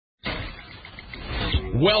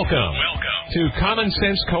Welcome to Common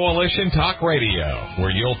Sense Coalition Talk Radio,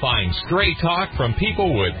 where you'll find straight talk from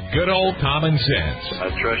people with good old common sense. I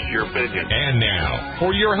trust your opinion. And now,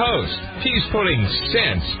 for your host, he's putting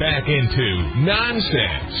sense back into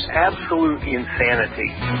nonsense. Absolute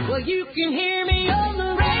insanity. Well, you can hear me on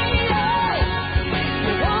the radio.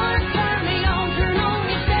 You want to turn me on, turn on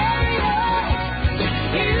your stereo.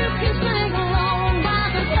 You can sing along by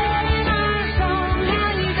the playing our song.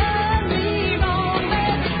 Now you done me wrong,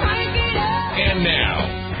 let's crank it up. And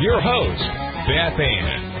now, your host, Beth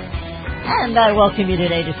Ann. And I welcome you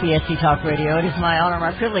today to CSC Talk Radio. It is my honor,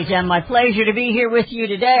 my privilege, and my pleasure to be here with you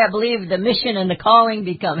today. I believe the mission and the calling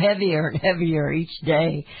become heavier and heavier each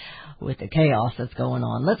day with the chaos that's going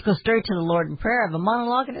on. Let's go straight to the Lord in prayer. I have a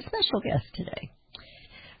monologue and a special guest today.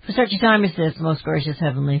 For such a time as this, most gracious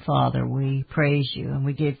Heavenly Father, we praise you and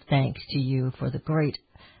we give thanks to you for the great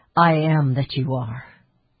I am that you are.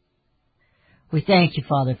 We thank you,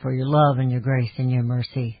 Father, for your love and your grace and your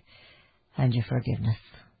mercy and your forgiveness.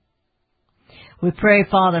 We pray,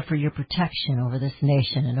 Father, for your protection over this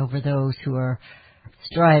nation and over those who are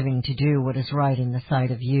striving to do what is right in the sight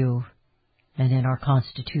of you and in our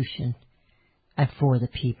Constitution and for the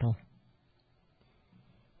people.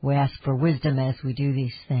 We ask for wisdom as we do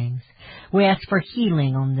these things. We ask for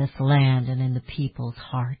healing on this land and in the people's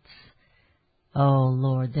hearts. Oh,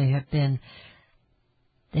 Lord, they have been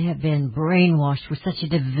brainwashed with such a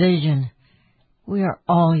division. We are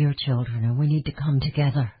all your children and we need to come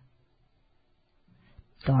together.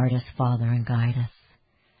 Guard us, Father, and guide us.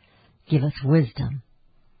 Give us wisdom.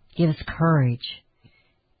 Give us courage.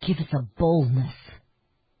 Give us a boldness.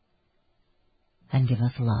 And give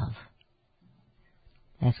us love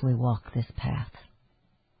as we walk this path.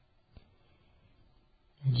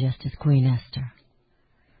 And just as Queen Esther,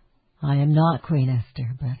 I am not Queen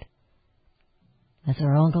Esther, but as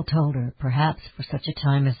her uncle told her, perhaps for such a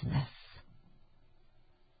time as this,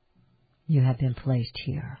 you have been placed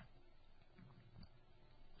here.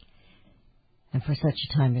 And for such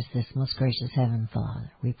a time as this, most gracious Heavenly Father,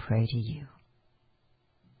 we pray to you.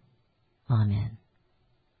 Amen.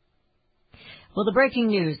 Well, the breaking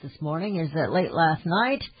news this morning is that late last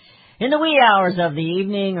night, in the wee hours of the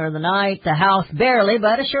evening or the night, the House barely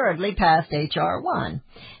but assuredly passed H.R. 1,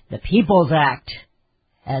 the People's Act,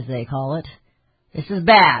 as they call it. This is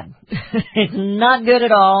bad. It's not good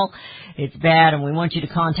at all. It's bad, and we want you to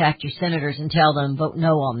contact your senators and tell them, vote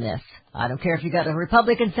no on this. I don't care if you got a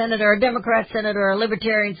Republican senator, a Democrat senator, a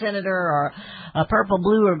Libertarian senator, or a purple,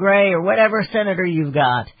 blue, or gray, or whatever senator you've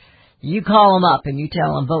got. You call them up and you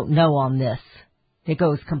tell them, vote no on this. It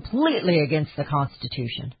goes completely against the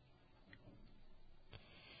Constitution.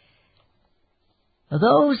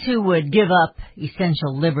 Those who would give up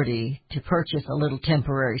essential liberty to purchase a little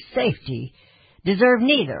temporary safety deserve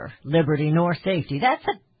neither liberty nor safety. That's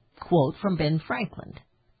a quote from Ben Franklin.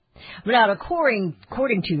 Now, according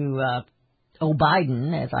to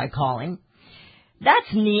O'Biden, as I call him,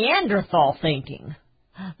 that's Neanderthal thinking.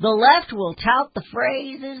 The left will tout the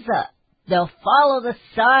phrases, they'll follow the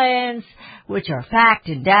science, which are fact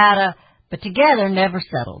and data, but together never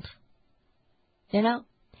settled. You know?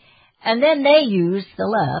 And then they use the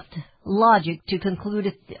left logic to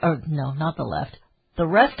conclude no, not the left. The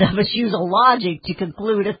rest of us use a logic to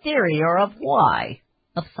conclude a theory or of why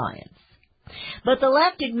of science. But the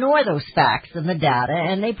left ignore those facts and the data,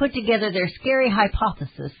 and they put together their scary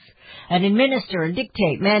hypothesis and administer and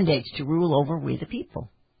dictate mandates to rule over we the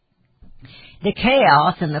people. The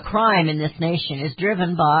chaos and the crime in this nation is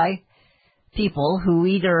driven by people who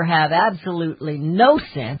either have absolutely no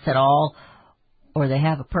sense at all or they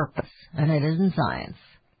have a purpose, and it isn't science,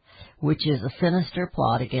 which is a sinister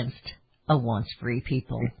plot against a once free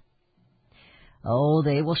people. Oh,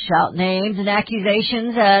 they will shout names and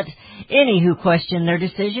accusations at any who question their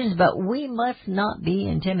decisions, but we must not be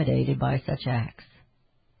intimidated by such acts.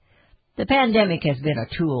 The pandemic has been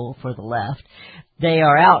a tool for the left. They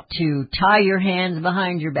are out to tie your hands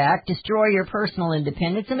behind your back, destroy your personal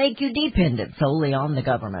independence, and make you dependent solely on the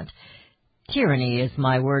government. Tyranny is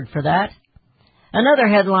my word for that. Another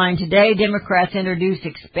headline today, Democrats introduce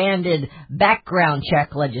expanded background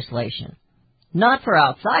check legislation. Not for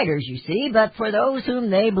outsiders, you see, but for those whom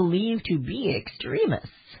they believe to be extremists.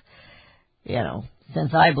 You know,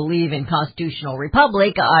 since I believe in constitutional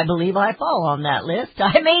republic, I believe I fall on that list.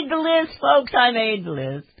 I made the list, folks, I made the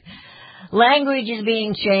list. Language is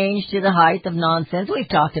being changed to the height of nonsense. We've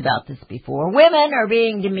talked about this before. Women are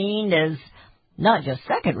being demeaned as not just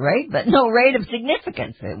second rate, but no rate of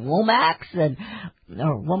significance. Womax or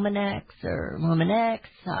Womanex or Womanex.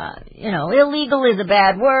 Illegal is a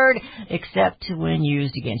bad word, except when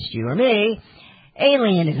used against you or me.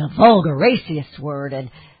 Alien is a vulgar, racist word,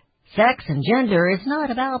 and sex and gender is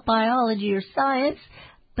not about biology or science,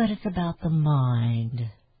 but it's about the mind.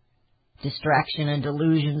 Distraction and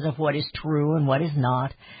delusions of what is true and what is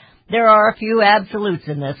not. There are a few absolutes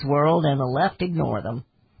in this world, and the left ignore them.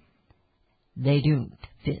 They don't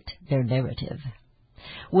fit their narrative.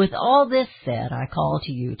 With all this said, I call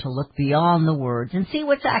to you to look beyond the words and see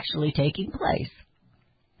what's actually taking place.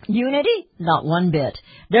 Unity? Not one bit.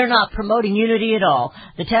 They're not promoting unity at all.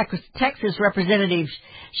 The Texas Representative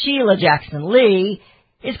Sheila Jackson Lee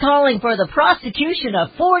is calling for the prosecution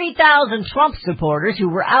of 40,000 Trump supporters who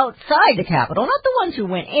were outside the Capitol. Not the ones who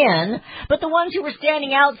went in, but the ones who were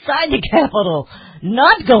standing outside the Capitol,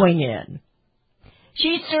 not going in.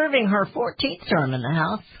 She's serving her 14th term in the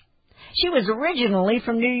House. She was originally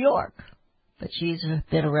from New York, but she's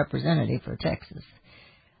been a representative for Texas.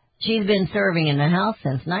 She's been serving in the House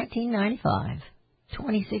since 1995,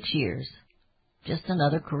 26 years. Just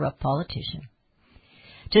another corrupt politician.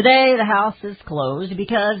 Today, the House is closed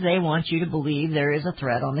because they want you to believe there is a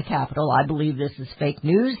threat on the Capitol. I believe this is fake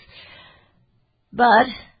news. But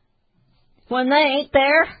when they ain't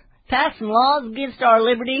there, passing laws against our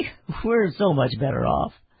liberty, we're so much better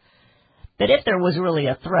off. But if there was really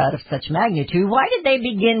a threat of such magnitude, why did they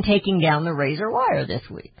begin taking down the razor wire this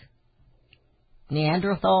week?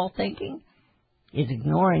 Neanderthal thinking is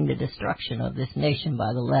ignoring the destruction of this nation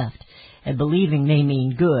by the left and believing they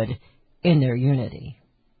mean good in their unity.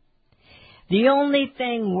 The only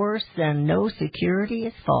thing worse than no security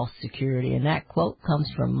is false security, and that quote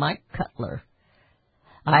comes from Mike Cutler.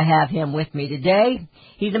 I have him with me today.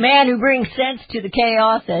 He's a man who brings sense to the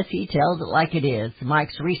chaos as he tells it like it is.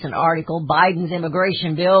 Mike's recent article, Biden's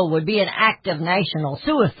immigration bill would be an act of national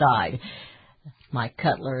suicide. Mike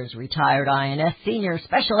Cutler is retired INS senior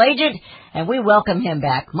special agent, and we welcome him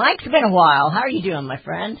back. Mike's been a while. How are you doing, my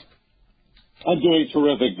friend? I'm doing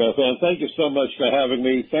terrific, Beth Ann. Thank you so much for having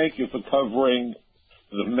me. Thank you for covering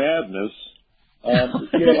the madness.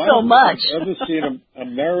 So much. I've never seen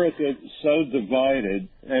America so divided,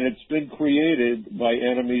 and it's been created by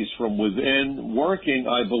enemies from within, working,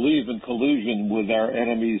 I believe, in collusion with our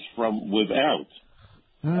enemies from without.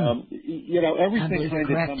 Everything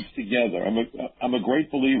kind of comes together. I'm a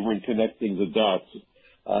great believer in connecting the dots.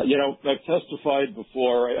 I've testified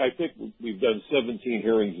before. I think we've done 17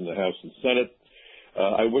 hearings in the House and Senate.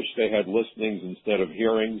 I wish they had listenings instead of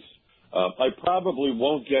hearings. I probably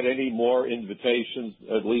won't get any more invitations,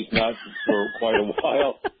 at least not for quite a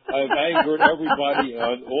while. I've angered everybody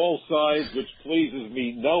on all sides, which pleases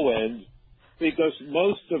me no end, because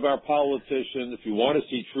most of our politicians, if you want to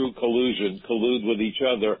see true collusion, collude with each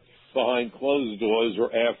other behind closed doors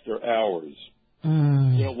or after hours.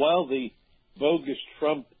 While the bogus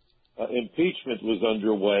Trump impeachment was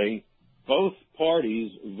underway, both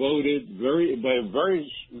parties voted by a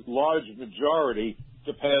very large majority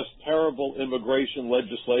to pass terrible immigration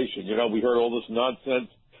legislation. We heard all this nonsense.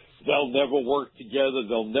 They'll never work together.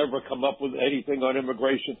 They'll never come up with anything on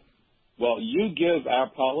immigration. Well, you give our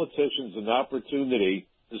politicians an opportunity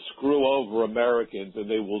to screw over Americans, and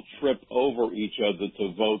they will trip over each other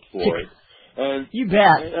to vote for it. And you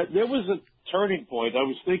bet. There was a turning point. I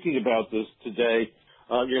was thinking about this today.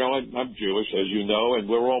 I'm Jewish, as you know, and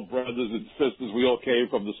we're all brothers and sisters. We all came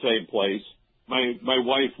from the same place. My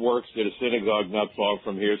wife works at a synagogue not far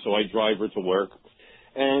from here, so I drive her to work.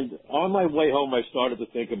 And on my way home, I started to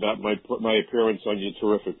think about my appearance on your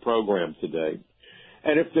terrific program today.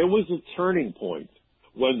 And if there was a turning point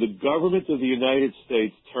when the government of the United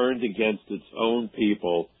States turned against its own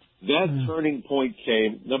people, that turning point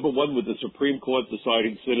came, number one, with the Supreme Court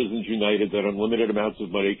deciding Citizens United that unlimited amounts of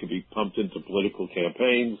money could be pumped into political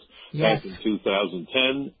campaigns back in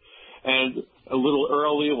 2010. And a little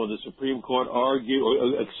earlier when the Supreme Court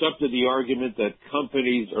accepted the argument that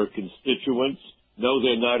companies are constituents. No,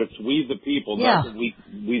 they're not. It's we the people, not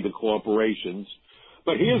we the corporations.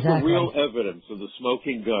 But here's the real evidence of the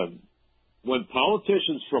smoking gun. When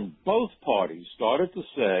politicians from both parties started to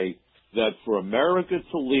say that for America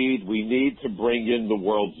to lead, we need to bring in the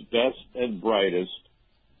world's best and brightest,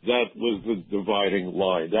 that was the dividing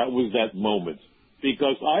line. That was that moment.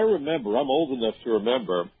 Because I remember, I'm old enough to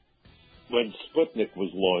remember, when Sputnik was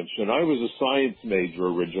launched, and I was a science major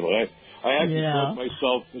originally. I actually taught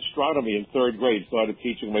myself astronomy in third grade, started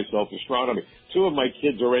teaching myself astronomy. Two of my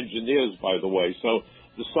kids are engineers, by the way, so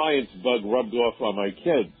the science bug rubbed off on my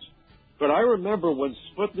kids. But I remember when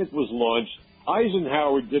Sputnik was launched,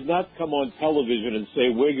 Eisenhower did not come on television and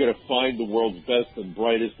say, we're going to find the world's best and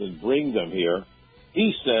brightest and bring them here.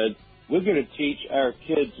 He said, we're going to teach our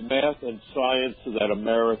kids math and science so that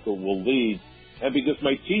America will lead. And because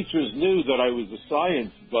my teachers knew that I was a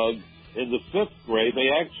science bug, in the 5th grade, they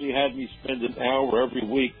actually had me spend an hour every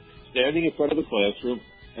week standing in front of the classroom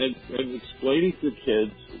and explaining to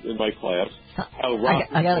kids in my class how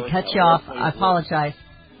rockets I got to work, cut how you off. airplanes I work. apologize.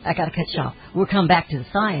 I got to cut you off. We'll come back to the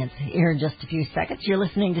science here in just a few seconds. You're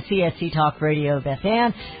listening to CSC Talk Radio Beth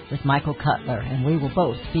Ann with Michael Cutler, and we will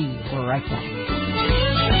both be right back.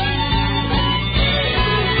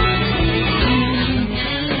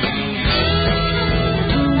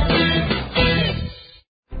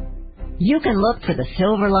 You can look for the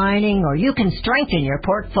silver lining, or you can strengthen your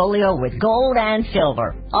portfolio with gold and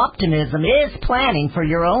silver. Optimism is planning for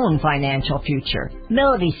your own financial future.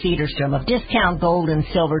 Melody Cedarstrom of Discount Gold and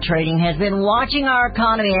Silver Trading has been watching our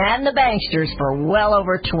economy and the banksters for well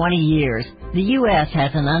over 20 years. The U.S.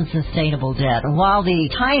 has an unsustainable debt, and while the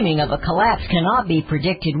timing of a collapse cannot be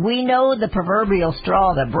predicted, we know the proverbial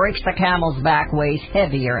straw that breaks the camel's back weighs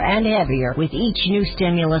heavier and heavier with each new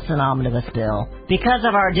stimulus and omnibus bill. Because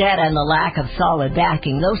of our debt and the lack of solid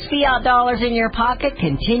backing, those fiat dollars in your pocket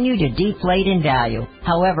continue to deflate in value.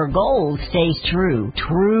 However, gold stays true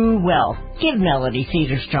wealth. Give Melody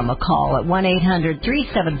Cedarstrom a call at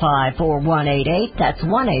 1-800-375-4188. That's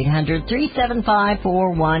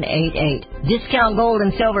 1-800-375-4188. Discount Gold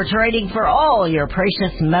and Silver Trading for all your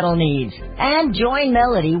precious metal needs. And join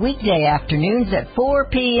Melody weekday afternoons at 4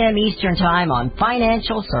 p.m. Eastern Time on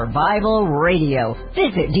Financial Survival Radio.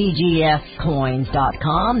 Visit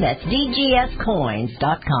DGScoins.com. That's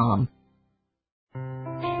DGScoins.com.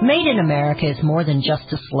 Made in America is more than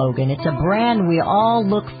just a slogan. It's a brand we all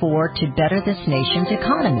look for to better this nation's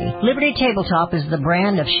economy. Liberty Tabletop is the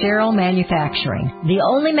brand of Sherrill Manufacturing. The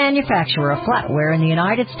only manufacturer of flatware in the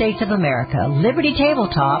United States of America, Liberty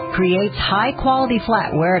Tabletop creates high-quality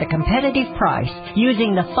flatware at a competitive price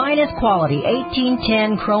using the finest quality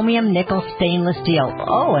 1810 chromium nickel stainless steel.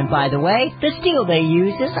 Oh, and by the way, the steel they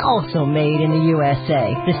use is also made in the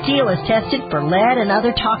USA. The steel is tested for lead and other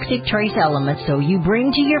toxic trace elements, so you bring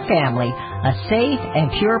to your family a safe and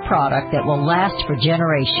pure product that will last for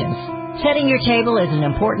generations. Setting your table is an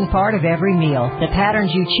important part of every meal. The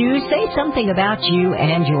patterns you choose say something about you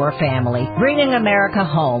and your family. Bringing America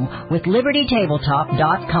home with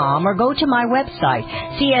LibertyTabletop.com, or go to my website,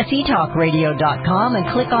 CSETalkRadio.com,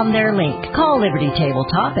 and click on their link. Call Liberty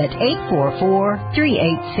Tabletop at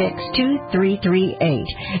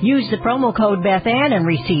 844-386-2338. Use the promo code Beth Ann and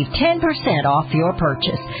receive 10% off your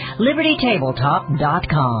purchase.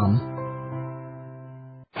 LibertyTabletop.com.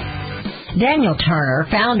 Daniel Turner,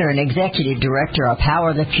 founder and executive director of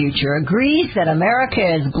Power the Future, agrees that America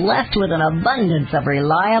is blessed with an abundance of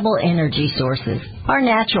reliable energy sources. Our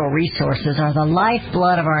natural resources are the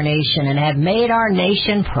lifeblood of our nation and have made our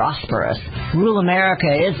nation prosperous. Rural America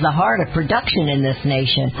is the heart of production in this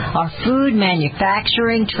nation. Our food,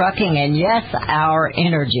 manufacturing, trucking, and yes, our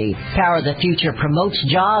energy. Power the Future promotes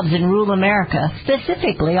jobs in rural America,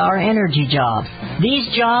 specifically our energy jobs. These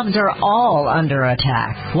jobs are all under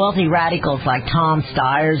attack. Wealthy radicals like Tom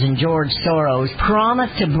Stiers and George Soros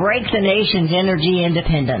promise to break the nation's energy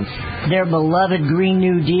independence. Their beloved Green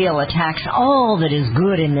New Deal attacks all that is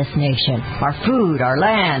good in this nation. Our food, our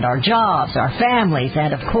land, our jobs, our families,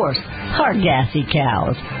 and of course, our gassy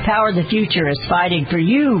cows. Power the Future is fighting for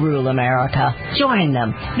you, rural America. Join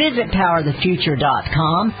them. Visit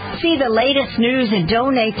PowerTheFuture.com. See the latest news and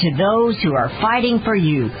donate to those who are fighting for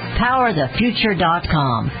you.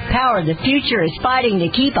 PowerTheFuture.com. Power the Future is fighting to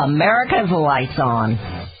keep America's lights on.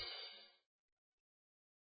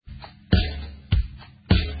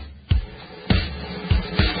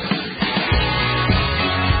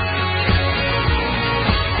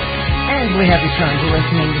 We have returned to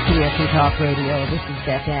listening to CSC Talk Radio. This is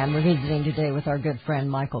Beth Ann. We're visiting today with our good friend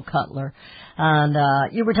Michael Cutler. And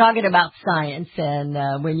you were talking about science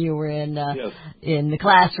and when you were in the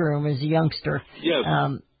classroom as a youngster. Yes.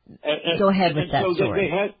 Go ahead with that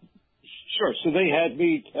story. So they had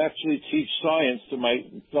me actually teach science to my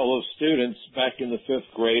fellow students back in the 5th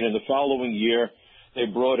grade, and the following year they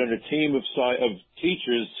brought in a team of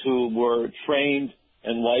teachers who were trained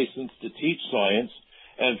and licensed to teach science.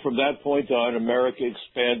 And from that point on, America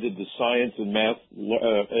expanded the science and math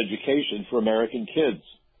education for American kids.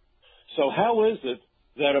 So how is it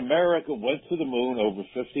that America went to the moon over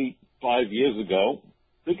 55 years ago?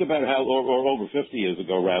 Think about how, or over 50 years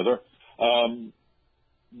ago, rather. A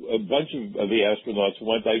bunch of the astronauts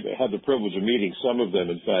went. I had the privilege of meeting some of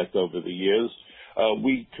them, in fact, over the years.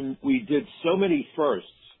 We did so many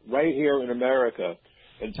firsts right here in America.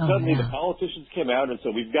 And suddenly the politicians came out and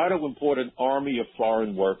said, we've got to import an army of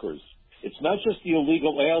foreign workers. It's not just the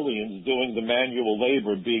illegal aliens doing the manual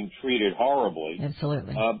labor being treated horribly.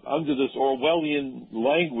 Absolutely. Under this Orwellian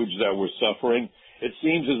language that we're suffering, It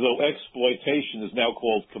seems as though exploitation is now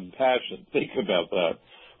called compassion. Think about that.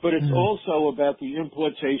 But it's also about the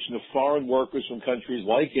importation of foreign workers from countries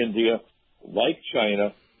like India, like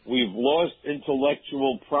China. We've lost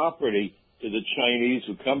intellectual property to the Chinese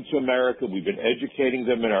who come to America. We've been educating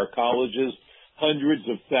them in our colleges, hundreds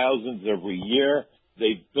of thousands every year.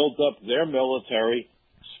 They've built up their military,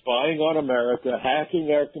 spying on America, hacking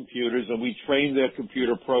our computers, and we train their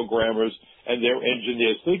computer programmers and their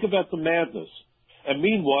engineers. Think about the madness. And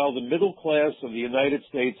meanwhile, the middle class of the United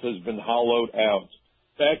States has been hollowed out.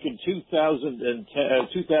 Back in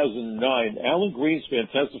 2009, Alan Greenspan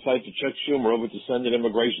testified to Chuck Schumer over at the Senate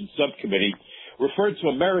Immigration Subcommittee, referred to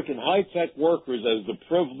American high-tech workers as the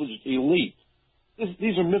privileged elite.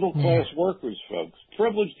 These are middle-class workers, folks.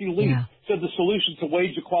 Privileged elite. Yeah. Said the solution to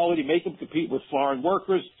wage equality, make them compete with foreign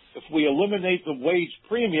workers. If we eliminate the wage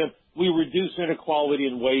premium, we reduce inequality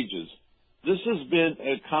in wages. This has been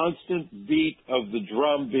a constant beat of the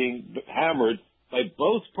drum being hammered by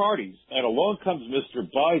both parties. And along comes Mr.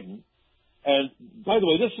 Biden. And, by the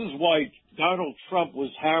way, this is why Donald Trump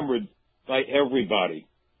was hammered by everybody.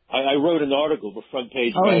 I wrote an article for Front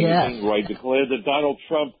Page Magazine where I declared that Donald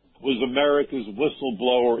Trump was America's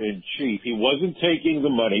whistleblower in chief. He wasn't taking the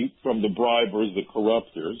money from the bribers, the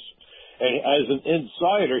corruptors. And as an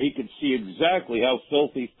insider, he could see exactly how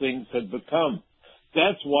filthy things had become.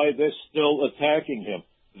 That's why they're still attacking him.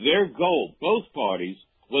 Their goal, both parties,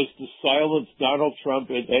 was to silence Donald Trump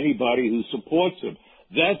and anybody who supports him.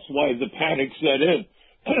 That's why the panic set in.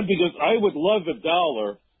 Because I would love $1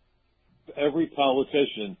 for every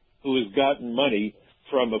politician who has gotten money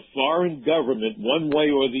from a foreign government one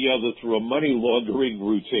way or the other through a money laundering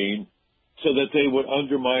routine so that they would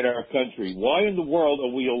undermine our country. Why in the world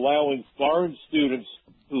are we allowing foreign students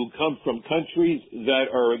who come from countries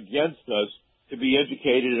that are against us to be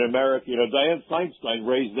educated in America? You know, Dianne Feinstein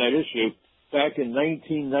raised that issue back in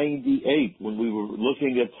 1998 when we were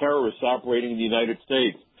looking at terrorists operating in the United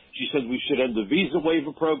States. She said we should end the visa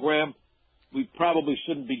waiver program. We probably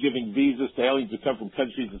shouldn't be giving visas to aliens who come from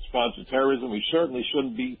countries that sponsor terrorism. We certainly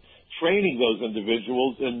shouldn't be training those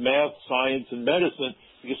individuals in math, science, and medicine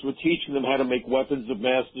because we're teaching them how to make weapons of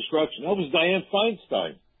mass destruction. That was Dianne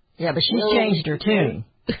Feinstein. Yeah, but she's changed her tune.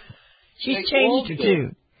 She's changed her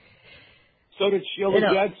tune. So did Sheila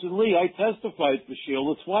Jackson Lee. I testified for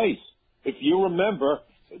Sheila twice. If you remember,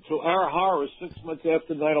 to our horror, 6 months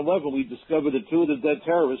after 9/11, we discovered that 2 of the dead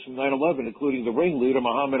terrorists from 9/11, including the ringleader,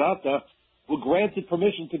 Mohammed Atta, were granted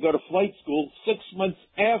permission to go to flight school 6 months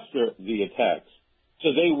after the attacks.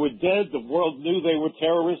 So they were dead. The world knew they were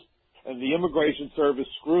terrorists, and the Immigration Service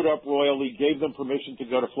screwed up royally, gave them permission to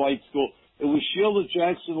go to flight school. It was Sheila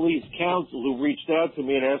Jackson Lee's counsel who reached out to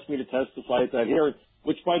me and asked me to testify at that hearing,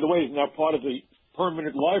 which, by the way, is now part of the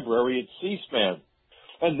permanent library at C-SPAN.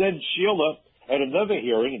 And then Sheila, at another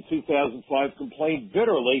hearing in 2005, complained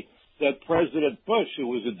bitterly that President Bush, who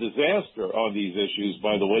was a disaster on these issues,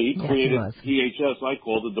 by the way, he created DHS, I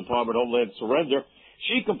called the Department of Homeland Surrender.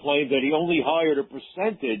 She complained that he only hired a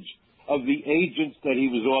percentage of the agents that he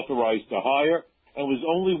was authorized to hire and was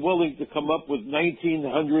only willing to come up with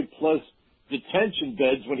 1,900 plus detention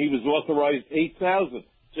beds when he was authorized 8,000.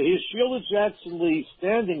 So here's Sheila Jackson Lee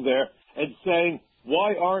standing there and saying,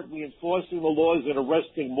 why aren't we enforcing the laws and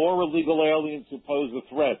arresting more illegal aliens who pose a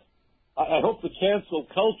threat? I hope the cancel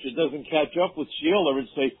culture doesn't catch up with Sheila and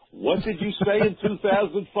say, what did you say in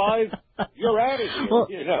 2005? You're out of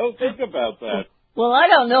here. Well, think about that. Well, I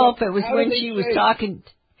don't know if it was when she was talking.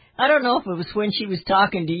 I don't know if it was when she was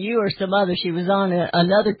talking to you or some other. She was on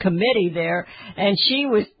another committee there, and she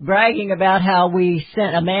was bragging about how we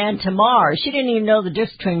sent a man to Mars. She didn't even know the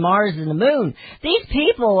difference between Mars and the moon. These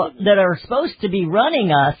people that are supposed to be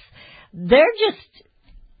running us, they're just,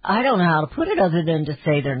 I don't know how to put it other than to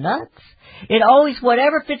say they're nuts. It always,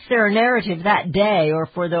 whatever fits their narrative that day or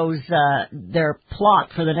for those, their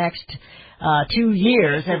plot for the next 2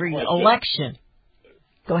 years, every election.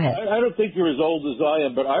 Go ahead. I don't think you're as old as I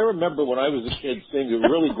am, but I remember when I was a kid seeing a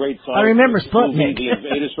really great science. I remember Sputnik. The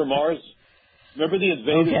Invaders from Mars. Remember the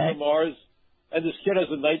Invaders from Mars? And this kid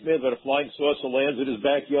has a nightmare that a flying saucer lands in his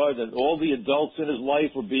backyard, and all the adults in his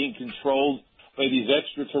life are being controlled by these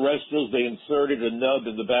extraterrestrials. They inserted a nub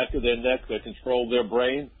in the back of their neck that controlled their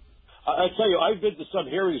brain. I tell you, I've been to some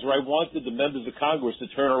hearings where I wanted the members of Congress to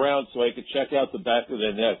turn around so I could check out the back of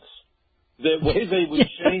their necks. The way they would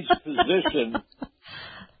change position.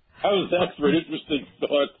 How is that for an interesting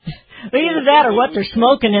thought? Either that or what they're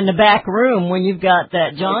smoking in the back room when you've got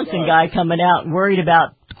that Johnson guy coming out worried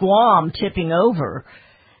about Guam tipping over.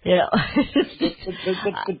 You know.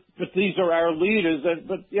 but these are our leaders.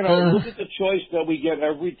 But look at the choice that we get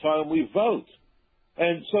every time we vote.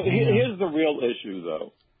 And so here's the real issue,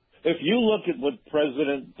 though. If you look at what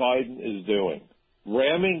President Biden is doing,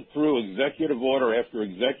 ramming through executive order after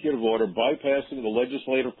executive order, bypassing the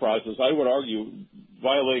legislative process, I would argue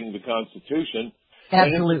violating the Constitution.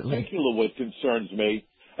 Absolutely. And in particular, what concerns me,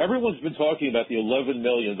 everyone's been talking about the 11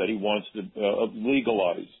 million that he wants to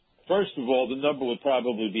legalize. First of all, the number would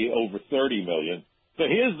probably be over 30 million. So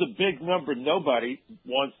here's the big number nobody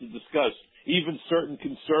wants to discuss. Even certain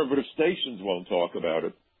conservative stations won't talk about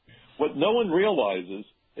it. What no one realizes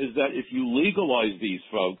is that if you legalize these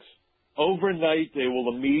folks, overnight they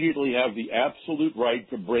will immediately have the absolute right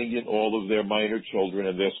to bring in all of their minor children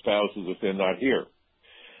and their spouses if they're not here.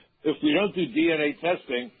 If we don't do DNA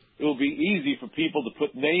testing, it will be easy for people to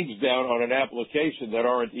put names down on an application that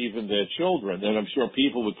aren't even their children, and I'm sure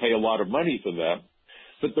people would pay a lot of money for that.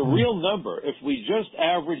 But the real number, if we just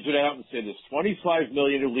average it out and say there's 25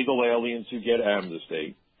 million illegal aliens who get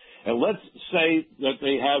amnesty, and let's say that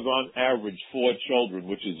they have on average 4 children,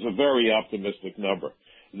 which is a very optimistic number.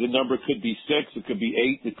 The number could be 6, it could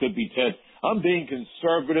be 8, it could be 10. I'm being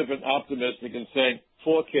conservative and optimistic and saying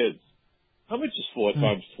 4 kids. How much is 4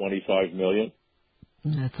 times 25 million?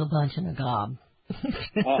 That's a bunch in a gob.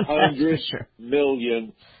 100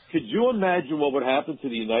 million. Could you imagine what would happen to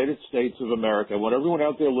the United States of America? I want everyone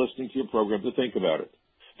out there listening to your program to think about it.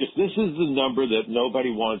 Because this is the number that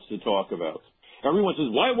nobody wants to talk about. Everyone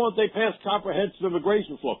says, why won't they pass comprehensive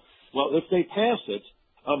immigration law? Well, if they pass it,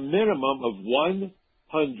 a minimum of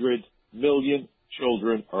 100 million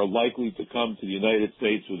children are likely to come to the United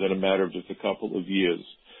States within a matter of just a couple of years.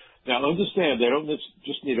 Now, understand, they don't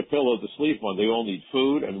just need a pillow to sleep on. They all need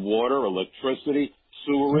food and water, electricity,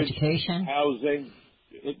 sewerage, housing,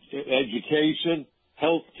 education,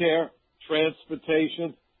 health care,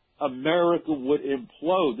 transportation. America would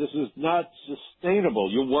implode. This is not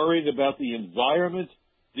sustainable. You're worried about the environment,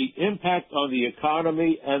 the impact on the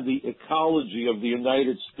economy, and the ecology of the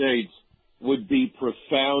United States would be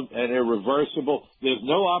profound and irreversible. There's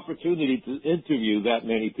no opportunity to interview that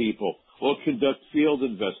many people or conduct field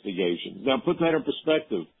investigations. Now, put that in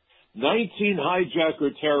perspective. 19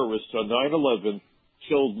 hijacker terrorists on 9/11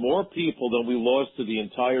 killed more people than we lost to the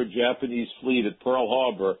entire Japanese fleet at Pearl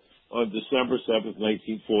Harbor on December 7th,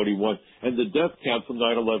 1941. And the death count from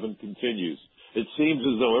 9/11 continues. It seems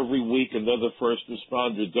as though every week another first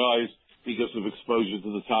responder dies because of exposure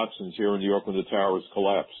to the toxins here in New York when the towers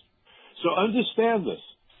collapsed. So understand this.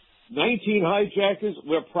 19 hijackers,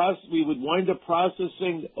 we would wind up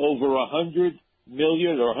processing over 100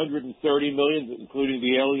 million or 130 million, including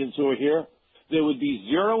the aliens who are here. There would be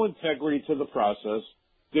zero integrity to the process.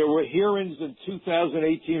 There were hearings in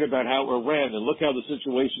 2018 about how Iran, and look how the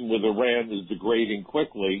situation with Iran is degrading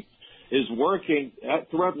quickly, is working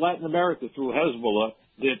throughout Latin America through Hezbollah,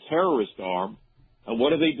 their terrorist arm. And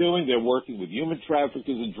what are they doing? They're working with human traffickers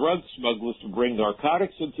and drug smugglers to bring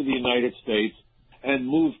narcotics into the United States and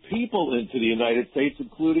move people into the United States,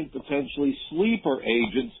 including potentially sleeper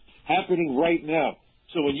agents happening right now.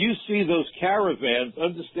 So when you see those caravans,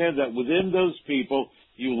 understand that within those people,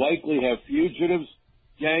 you likely have fugitives,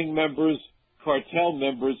 gang members, cartel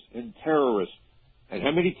members, and terrorists. And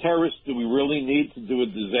how many terrorists do we really need to do a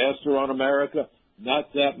disaster on America?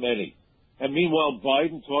 Not that many. And meanwhile,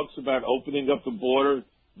 Biden talks about opening up the border,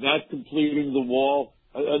 not completing the wall.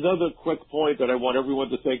 Another quick point that I want everyone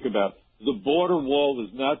to think about. The border wall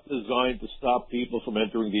is not designed to stop people from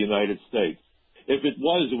entering the United States. If it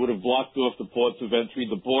was, it would have blocked off the ports of entry.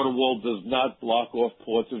 The border wall does not block off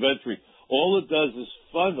ports of entry. All it does is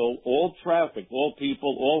funnel all traffic, all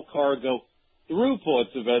people, all cargo through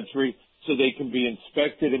ports of entry so they can be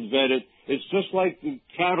inspected and vetted. It's just like the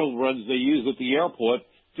cattle runs they use at the airport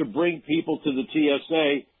to bring people to the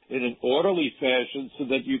TSA in an orderly fashion so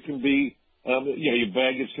that you can be your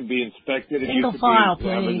baggage can be inspected and Single you can file, be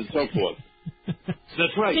examined please. and so forth.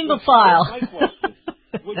 That's right. Single file. That's my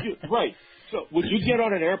question. Right. So would you get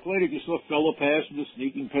on an airplane if you saw fellow passengers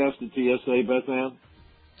sneaking past the TSA, Beth Ann?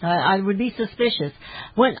 I would be suspicious.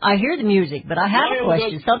 When I hear the music, but I have a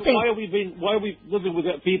question. Why are we living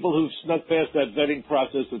with people who've snuck past that vetting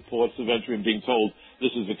process at ports of entry and being told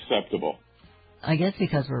this is acceptable? I guess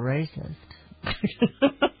because we're racist.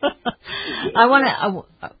 I want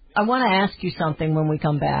to ask you something when we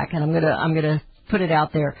come back, and I'm gonna put it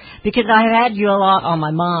out there because I had you a lot on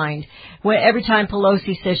my mind. Where every time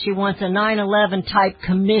Pelosi says she wants a 9/11 type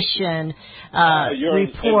commission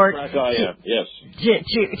report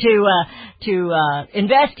to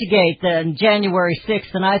investigate the January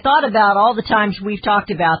 6th, and I thought about all the times we've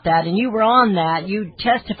talked about that, and you were on that. You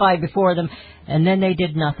testified before them, and then they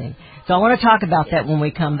did nothing. So I want to talk about that when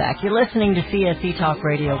we come back. You're listening to CSC Talk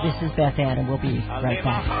Radio. This is Beth Ann, and we'll be right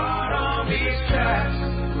back.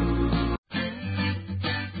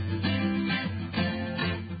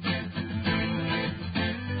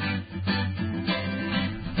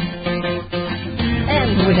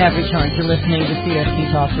 And we have returned. You're listening to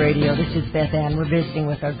CSC Talk Radio. This is Beth Ann. We're visiting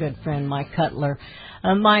with our good friend Mike Cutler.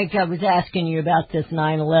 Mike, I was asking you about this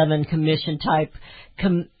 9/11 commission type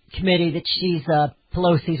committee that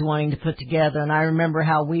Pelosi's wanting to put together, and I remember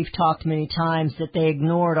how we've talked many times that they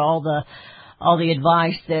ignored all the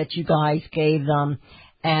advice that you guys gave them,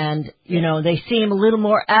 and you know they seem a little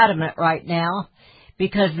more adamant right now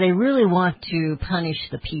because they really want to punish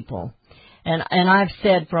the people. And I've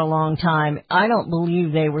said for a long time I don't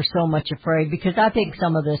believe they were so much afraid because I think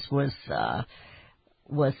some of this was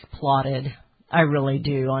plotted. I really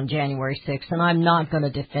do on January 6th, and I'm not going to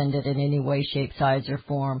defend it in any way, shape, size, or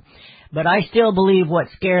form. But I still believe what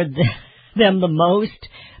scared them the most,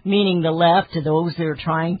 meaning the left, those that are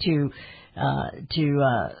trying to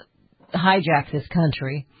hijack this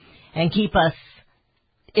country and keep us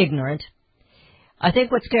ignorant. I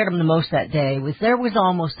think what scared them the most that day was there was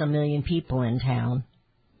almost 1 million people in town,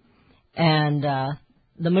 and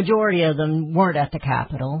the majority of them weren't at the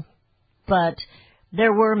Capitol, but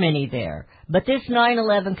there were many there. But this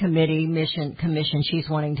 9/11 commission she's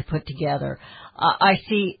wanting to put together,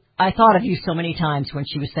 I thought of you so many times when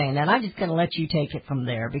she was saying that. I'm just going to let you take it from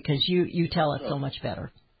there because you tell us so much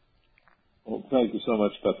better. Well, thank you so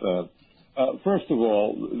much, Beth. First of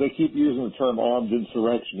all, they keep using the term armed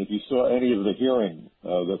insurrection. If you saw any of the hearing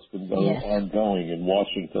that's been ongoing in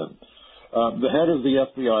Washington, the head of the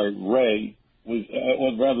FBI, Ray,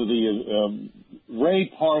 Ray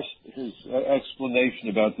parsed his explanation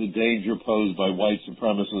about the danger posed by white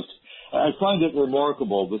supremacists. I find it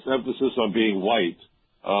remarkable, this emphasis on being white.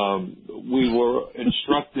 We were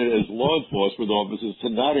instructed as law enforcement officers to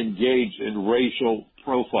not engage in racial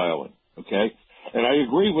profiling, okay? And I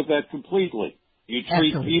agree with that completely. You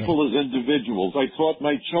treat people as individuals. I taught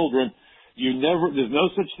my children, there's no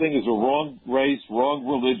such thing as a wrong race, wrong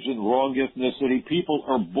religion, wrong ethnicity. People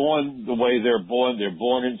are born the way they're born. They're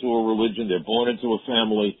born into a religion. They're born into a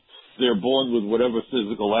family. They're born with whatever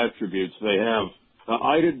physical attributes they have.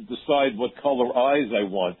 I didn't decide what color eyes I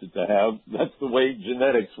wanted to have. That's the way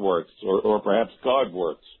genetics works, or perhaps God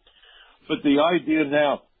works. But the idea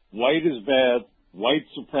now, white is bad, white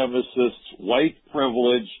supremacists, white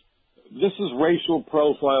privilege, this is racial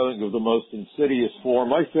profiling of the most insidious form.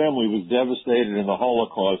 My family was devastated in the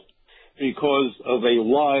Holocaust because of a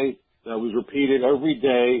lie that was repeated every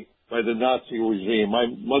day by the Nazi regime. My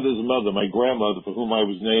mother's mother, my grandmother, for whom I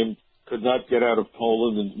was named, could not get out of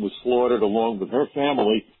Poland and was slaughtered along with her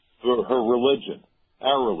family for her religion,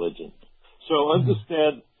 our religion. So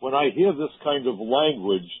understand, when I hear this kind of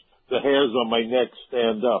language, the hairs on my neck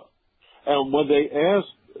stand up. And when they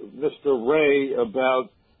asked Mr. Ray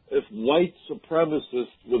about if white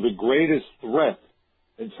supremacists were the greatest threat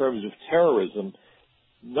in terms of terrorism,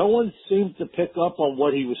 no one seemed to pick up on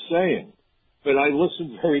what he was saying. But I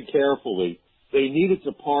listened very carefully. They needed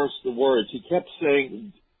to parse the words. He kept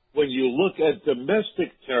saying, when you look at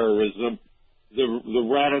domestic terrorism, the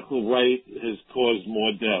radical right has caused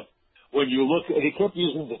more death. When you look at, he kept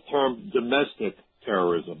using the term domestic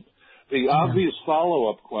terrorism. The obvious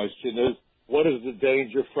follow-up question is, what is the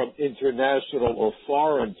danger from international or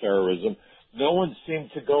foreign terrorism? No one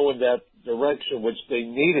seemed to go in that direction which they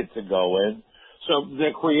needed to go in. So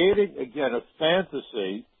they're creating, again, a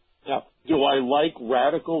fantasy. Now, do I like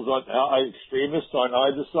radicals, extremists on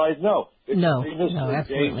either side? No. Extremists are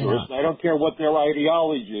dangerous. Not. I don't care what their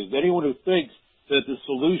ideology is. Anyone who thinks that the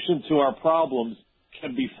solution to our problems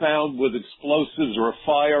can be found with explosives or a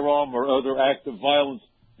firearm or other act of violence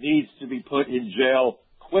needs to be put in jail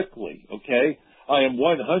quickly, okay? I am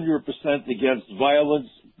 100% against violence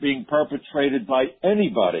being perpetrated by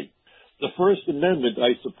anybody. The First Amendment,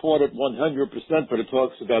 I support it 100%, but it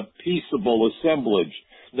talks about peaceable assemblage,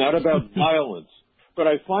 not about violence. But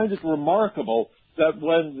I find it remarkable that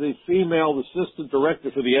when the female assistant director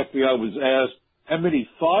for the FBI was asked how many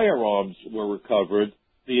firearms were recovered,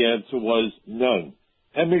 the answer was none.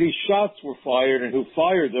 How many shots were fired and who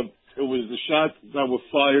fired them? It was the shots that were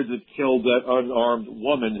fired that killed that unarmed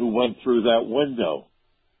woman who went through that window.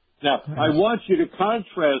 Now, I want you to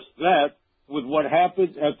contrast that with what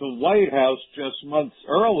happened at the White House just months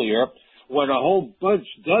earlier when a whole bunch,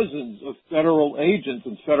 dozens of federal agents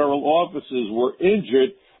and federal officers were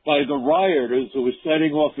injured by the rioters who were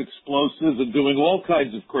setting off explosives and doing all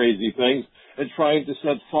kinds of crazy things and trying to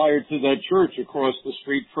set fire to that church across the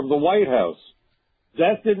street from the White House.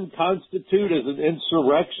 That didn't constitute as an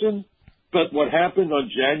insurrection, but what happened on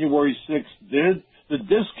January 6th did. The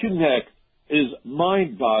disconnect is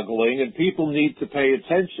mind-boggling, and people need to pay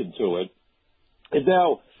attention to it. And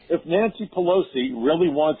now, if Nancy Pelosi really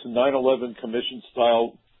wants a 9/11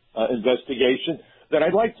 Commission-style investigation, then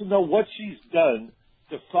I'd like to know what she's done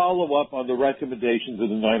to follow up on the recommendations of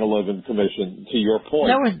the 9/11 Commission, to your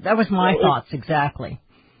point. That was my thoughts, exactly.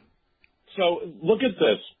 So look at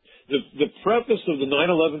this. The preface of the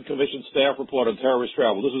 9/11 Commission staff report on terrorist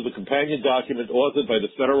travel, this is the companion document authored by the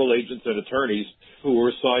federal agents and attorneys who were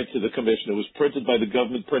assigned to the commission. It was printed by the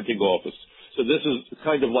government printing office. So this is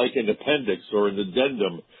kind of like an appendix or an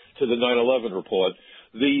addendum to the 9/11 report.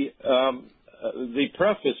 The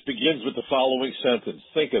preface begins with the following sentence.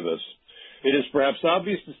 Think of this. It is perhaps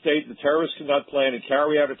obvious to state that terrorists cannot plan and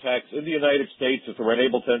carry out attacks in the United States if they're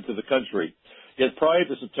unable to enter the country. Yet prior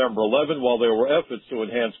to September 11, while there were efforts to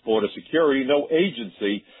enhance border security, no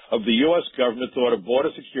agency of the U.S. government thought of border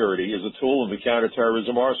security as a tool in the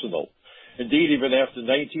counterterrorism arsenal. Indeed, even after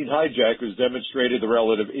 19 hijackers demonstrated the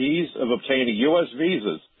relative ease of obtaining U.S.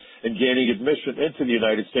 visas and gaining admission into the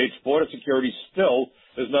United States, border security still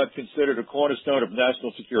is not considered a cornerstone of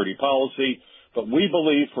national security policy, but we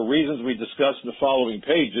believe, for reasons we discuss in the following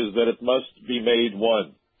pages, that it must be made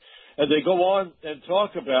one. And they go on and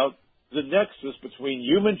talk about the nexus between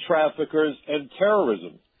human traffickers and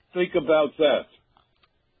terrorism. Think about that.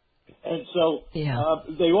 And so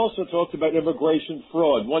they also talked about immigration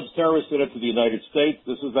fraud. Once terrorists had entered the United States,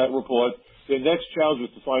 this is that report, their next challenge was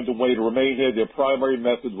to find a way to remain here. Their primary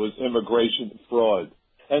method was immigration fraud.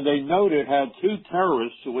 And they noted how two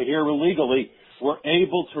terrorists who were here illegally were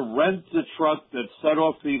able to rent the truck that set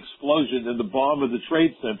off the explosion in the bomb of the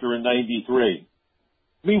Trade Center in '93.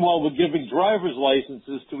 Meanwhile, we're giving driver's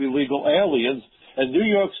licenses to illegal aliens, and New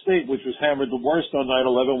York State, which was hammered the worst on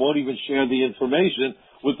 9/11, won't even share the information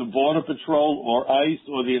with the Border Patrol or ICE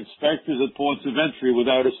or the inspectors at ports of entry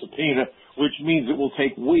without a subpoena, which means it will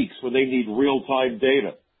take weeks when they need real-time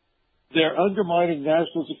data. They're undermining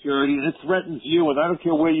national security, and it threatens you, and I don't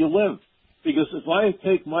care where you live. Because if I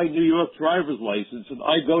take my New York driver's license and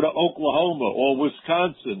I go to Oklahoma or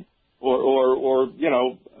Wisconsin or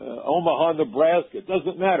Omaha, Nebraska, it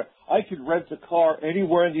doesn't matter. I could rent a car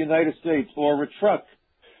anywhere in the United States or a truck.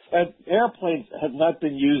 And airplanes have not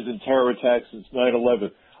been used in terror attacks since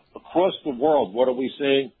 9/11. Across the world, what are we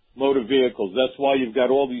seeing? Motor vehicles. That's why you've got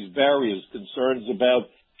all these barriers, concerns about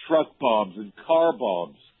truck bombs and car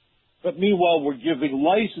bombs. But meanwhile, we're giving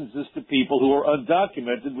licenses to people who are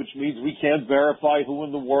undocumented, which means we can't verify who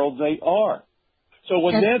in the world they are. So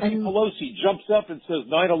when Nancy Pelosi jumps up and says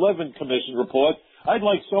 9/11 Commission report, I'd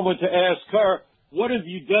like someone to ask her, what have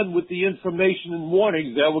you done with the information and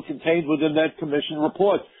warnings that were contained within that commission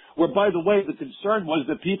report? Where, by the way, the concern was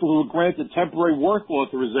that people who were granted temporary work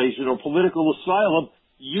authorization or political asylum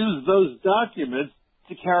used those documents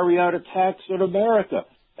to carry out attacks on America.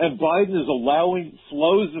 And Biden is allowing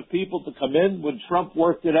flows of people to come in when Trump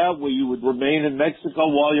worked it out where you would remain in Mexico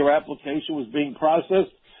while your application was being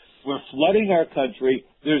processed. We're flooding our country.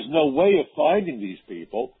 There's no way of finding these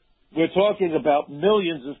people. We're talking about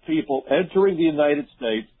millions of people entering the United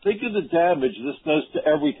States. Think of the damage this does to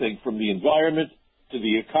everything from the environment to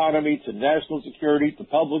the economy to national security to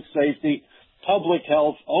public safety, public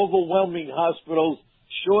health, overwhelming hospitals,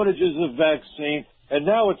 shortages of vaccine. And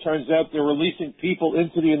now it turns out they're releasing people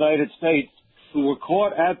into the United States who were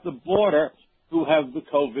caught at the border who have the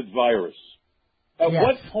COVID virus. At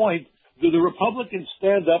what point do the Republicans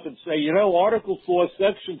stand up and say, Article 4,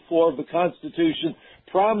 Section 4 of the Constitution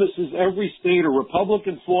promises every state a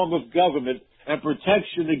Republican form of government and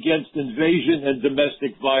protection against invasion and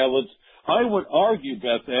domestic violence? I would argue,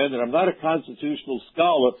 Beth Ann, and I'm not a constitutional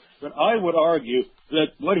scholar, but I would argue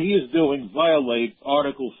that what he is doing violates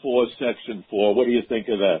Article 4, Section 4. What do you think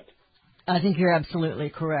of that? I think you're absolutely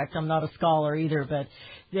correct. I'm not a scholar either, but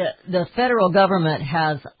the federal government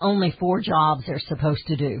has only 4 jobs they're supposed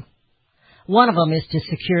to do. One of them is to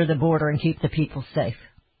secure the border and keep the people safe.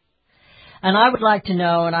 And I would like to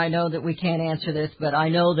know, and I know that we can't answer this, but I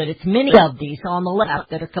know that it's many of these on the left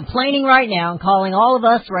that are complaining right now and calling all of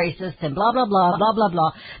us racist and blah, blah, blah, blah, blah,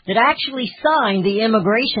 blah, that actually signed the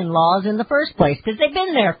immigration laws in the first place, because they've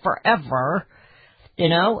been there forever,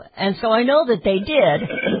 and so I know that they did,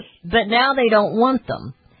 but now they don't want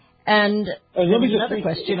them. And let me just another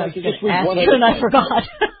question I was just going to ask you, and I forgot.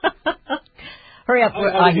 Hurry up.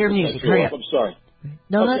 I hear music. Hurry up. I'm sorry.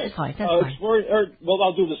 No, Okay. that's fine. That's fine. Well,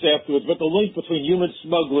 I'll do this afterwards, but the link between human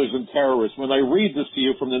smugglers and terrorists, when I read this to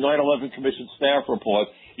you from the 9/11 Commission staff report,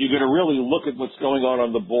 you're going to really look at what's going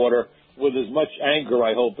on the border with as much anger,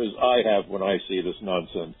 I hope, as I have when I see this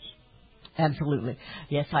nonsense. Absolutely.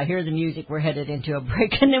 Yes, I hear the music. We're headed into a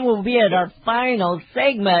break, and then we'll be at our final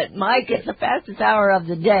segment. Mike, it's the fastest hour of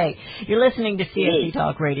the day. You're listening to CSC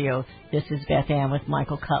Talk Radio. This is Beth Ann with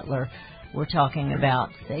Michael Cutler. We're talking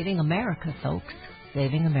about saving America, folks.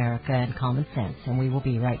 Saving America and common sense, and we will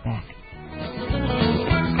be right back.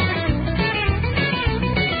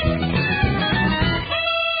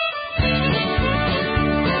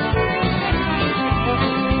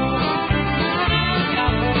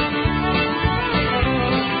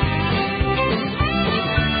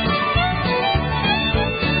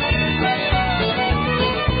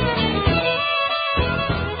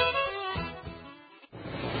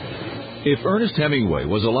 If Ernest Hemingway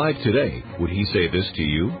was alive today, would he say this to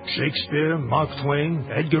you? Shakespeare, Mark Twain,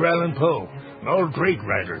 Edgar Allan Poe, all great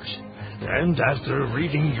writers. And after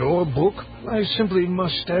reading your book, I simply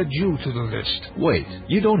must add you to the list. Wait,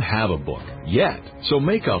 you don't have a book yet. So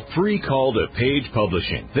make a free call to Page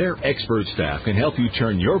Publishing. Their expert staff can help you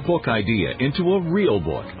turn your book idea into a real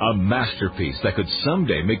book, a masterpiece that could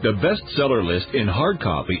someday make the bestseller list in hard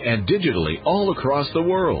copy and digitally all across the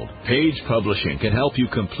world. Page Publishing can help you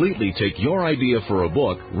completely take your idea for a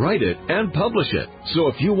book, write it, and publish it. So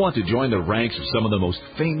if you want to join the ranks of some of the most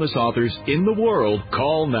famous authors in the world,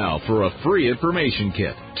 call now for a free information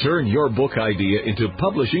kit. Turn your book idea into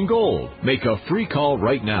publishing gold. Make a free call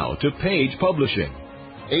right now to Page Publishing.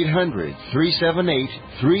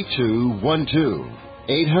 800-378-3212.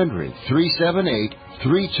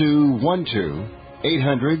 800-378-3212.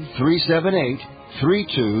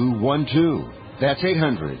 800-378-3212. That's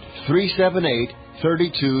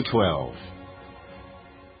 800-378-3212.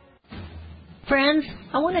 Friends,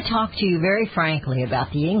 I want to talk to you very frankly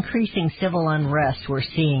about the increasing civil unrest we're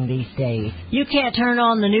seeing these days. You can't turn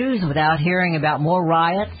on the news without hearing about more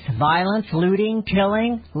riots, violence, looting,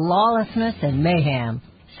 killing, lawlessness, and mayhem.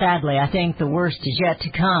 Sadly, I think the worst is yet to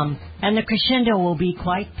come, and the crescendo will be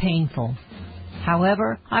quite painful.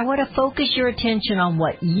 However, I want to focus your attention on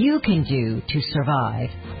what you can do to survive.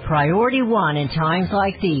 Priority one in times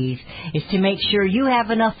like these is to make sure you have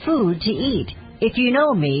enough food to eat. If you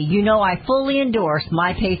know me, you know I fully endorse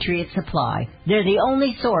My Patriot Supply. They're the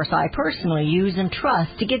only source I personally use and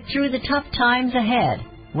trust to get through the tough times ahead.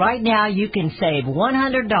 Right now, you can save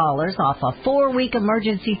 $100 off a 4-week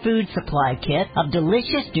emergency food supply kit of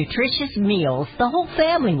delicious, nutritious meals the whole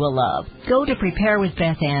family will love. Go to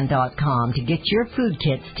preparewithbethann.com to get your food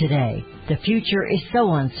kits today. The future is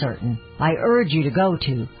so uncertain. I urge you to go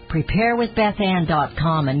to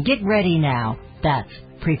preparewithbethann.com and get ready now. That's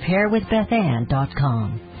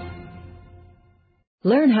preparewithbethann.com.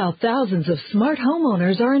 Learn how thousands of smart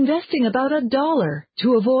homeowners are investing about $1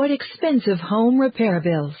 to avoid expensive home repair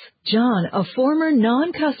bills. John, a former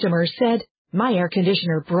non-customer, said, "My air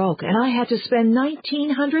conditioner broke and I had to spend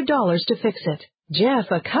 $1,900 to fix it."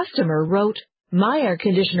 Jeff, a customer, wrote, "My air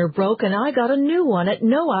conditioner broke and I got a new one at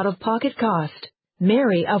no out-of-pocket cost."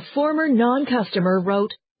 Mary, a former non-customer,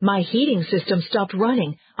 wrote, "My heating system stopped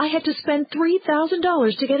running. I had to spend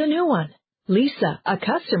 $3,000 to get a new one." Lisa, a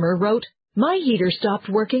customer, wrote, "My heater stopped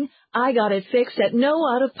working. I got it fixed at no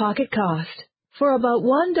out-of-pocket cost." For about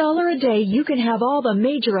 $1 a day, you can have all the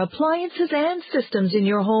major appliances and systems in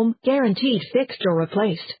your home guaranteed fixed or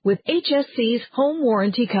replaced with HSC's home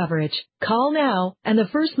warranty coverage. Call now, and the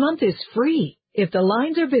first month is free. If the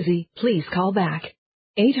lines are busy, please call back.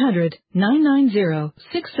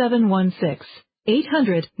 800-990-6716.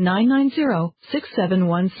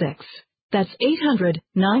 800-990-6716. That's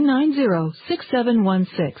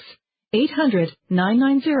 800-990-6716.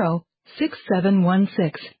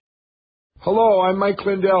 800-990-6716. Hello, I'm Mike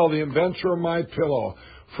Lindell, the inventor of MyPillow.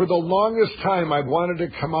 For the longest time, I've wanted to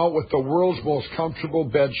come out with the world's most comfortable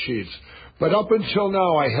bed sheets. But up until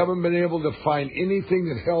now, I haven't been able to find anything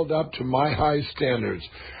that held up to my high standards.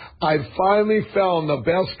 I've finally found the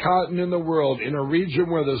best cotton in the world in a region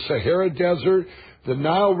where the Sahara Desert, the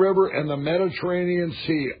Nile River, and the Mediterranean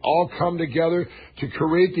Sea all come together to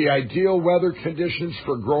create the ideal weather conditions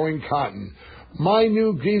for growing cotton. My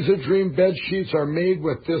new Giza Dream bed sheets are made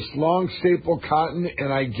with this long staple cotton,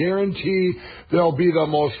 and I guarantee they'll be the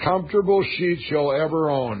most comfortable sheets you'll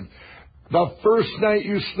ever own. The first night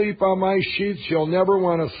you sleep on my sheets, you'll never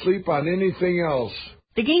want to sleep on anything else.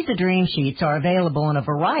 The Giza Dream Sheets are available in a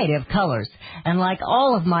variety of colors, and like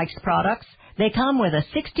all of Mike's products, They come with a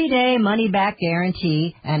 60-day money-back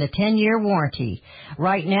guarantee and a 10-year warranty.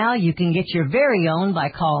 Right now, you can get your very own by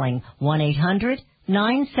calling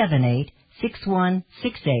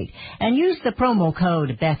 1-800-978-6168 and use the promo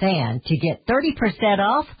code BethAnn to get 30%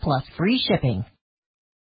 off plus free shipping.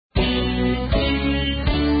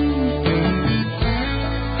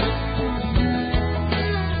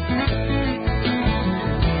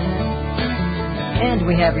 And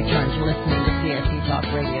we have returned to listening to CSC Talk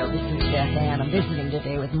Radio. This is Beth Ann. I'm visiting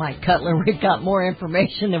today with Mike Cutler. We've got more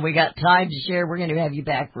information than we got time to share. We're going to have you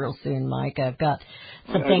back real soon, Mike. I've got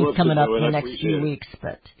some things coming up in the next few weeks.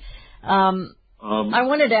 But I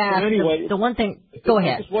wanted to ask the one thing. Go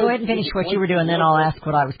ahead. Go ahead and finish what you were doing, then I'll ask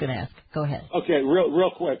what I was going to ask. Go ahead. Okay,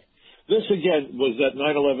 real quick. This, again, was that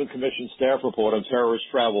 9/11 Commission staff report on terrorist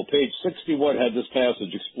travel. Page 61 had this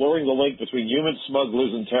passage, exploring the link between human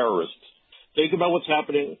smugglers and terrorists. Think about what's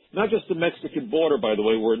happening, not just the Mexican border, by the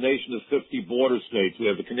way. We're a nation of 50 border states.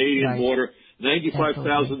 We have the Canadian border, 95,000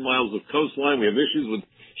 miles of coastline. We have issues with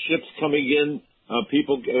ships coming in,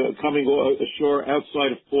 people coming ashore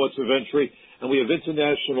outside of ports of entry, and we have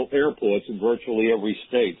international airports in virtually every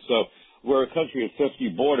state. So we're a country of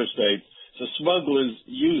 50 border states. So smugglers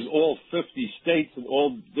use all 50 states and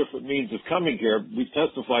all different means of coming here. We've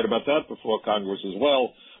testified about that before Congress as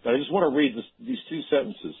well. But I just want to read these two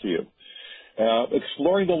sentences to you.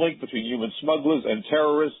 Exploring the link between human smugglers and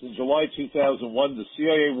terrorists. In July 2001, the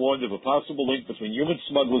CIA warned of a possible link between human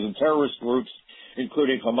smugglers and terrorist groups,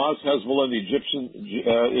 including Hamas, Hezbollah, and the Egyptian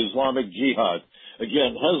Islamic Jihad.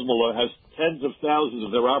 Again, Hezbollah has tens of thousands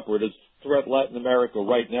of their operatives throughout Latin America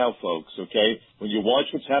right now, folks, okay? When you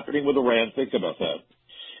watch what's happening with Iran, think about that.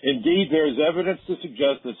 Indeed, there is evidence to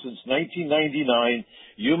suggest that since 1999,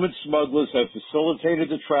 human smugglers have facilitated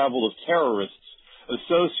the travel of terrorists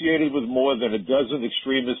associated with more than a dozen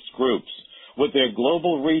extremist groups. With their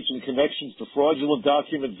global reach and connections to fraudulent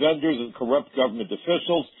document vendors and corrupt government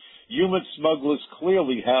officials, human smugglers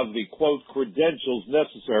clearly have the, quote, credentials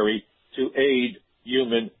necessary to aid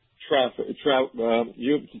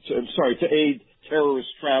to aid terrorist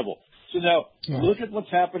travel. So now, look at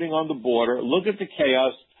what's happening on the border. Look at the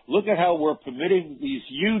chaos. Look at how we're permitting these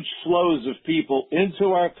huge flows of people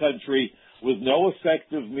into our country with no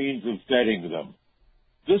effective means of vetting them.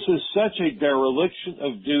 This is such a dereliction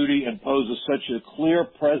of duty and poses such a clear,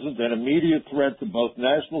 present, and immediate threat to both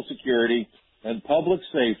national security and public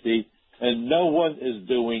safety, and no one is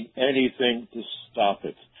doing anything to stop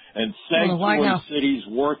it. And sanctuary cities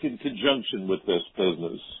work in conjunction with this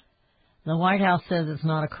business. The White House says it's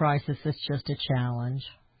not a crisis, it's just a challenge,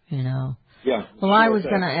 you know. Yeah. Well, I was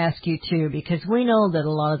going to ask you, too, because we know that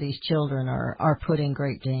a lot of these children are put in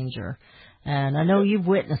great danger. And I know you've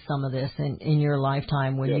witnessed some of this in your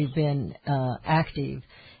lifetime when you've been active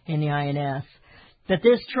in the INS. But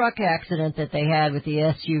this truck accident that they had with the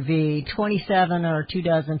SUV, 27 or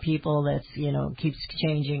 24 people, that's, you know, keeps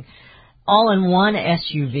changing, all in one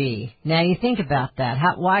SUV. Now you think about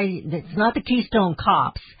that. Why? It's not the Keystone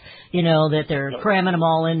Cops, you know, that they're cramming them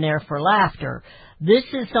all in there for laughter.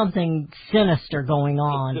 This is something sinister going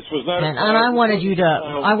on. This was not and I wanted you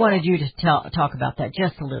to talk about that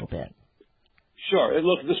just a little bit. Sure. And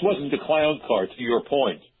look, this wasn't the clown car, to your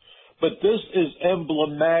point. But this is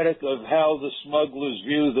emblematic of how the smugglers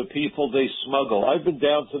view the people they smuggle. I've been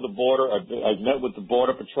down to the border. I've met with the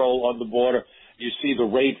Border Patrol on the border. You see the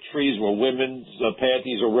rape trees where women's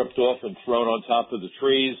panties are ripped off and thrown on top of the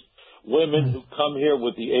trees. Women who come here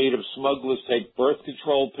with the aid of smugglers take birth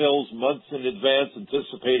control pills months in advance,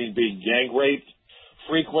 anticipating being gang raped.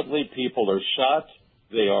 Frequently, people are shot.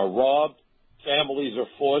 They are robbed. Families are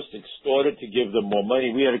forced, extorted to give them more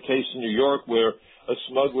money. We had a case in New York where a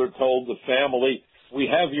smuggler told the family, "We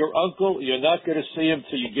have your uncle. You're not going to see him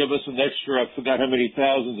till you give us an extra," I forgot how many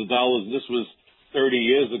thousands of dollars. This was 30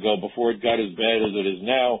 years ago before it got as bad as it is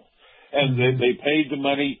now. And they paid the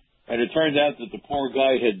money, and it turned out that the poor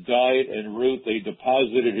guy had died en route. They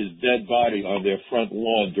deposited his dead body on their front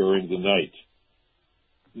lawn during the night.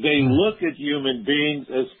 They look at human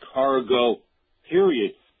beings as cargo,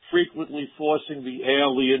 period, frequently forcing the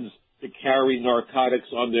aliens to carry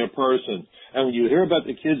narcotics on their person. And when you hear about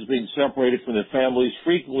the kids being separated from their families,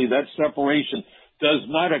 frequently that separation does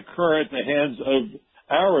not occur at the hands of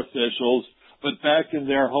our officials, but back in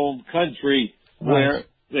their home country where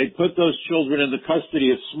they put those children in the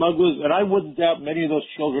custody of smugglers. And I wouldn't doubt many of those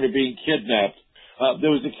children are being kidnapped.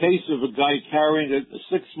 There was a case of a guy carrying a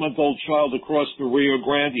 6-month-old child across the Rio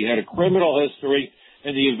Grande. He had a criminal history,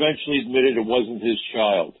 and he eventually admitted it wasn't his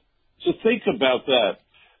child. So think about that.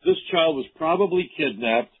 This child was probably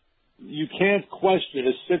kidnapped. You can't question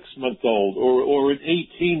a 6-month-old or an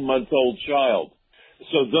 18-month-old child.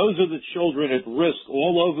 So those are the children at risk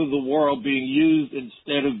all over the world being used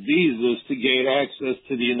instead of visas to gain access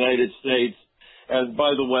to the United States. And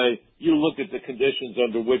by the way, you look at the conditions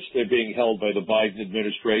under which they're being held by the Biden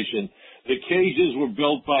administration. The cages were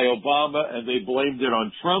built by Obama, and they blamed it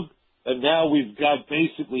on Trump. And now we've got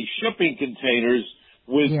basically shipping containers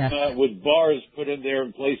with bars put in there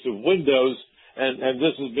in place of windows. And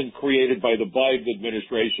this has been created by the Biden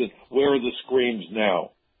administration. Where are the screams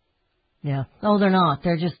now? Yeah. Oh, they're not.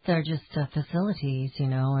 They're just facilities,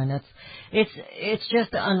 and it's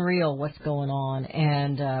just unreal what's going on.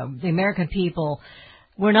 And the American people,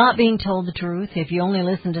 we're not being told the truth. If you only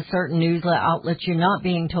listen to certain news outlets, you're not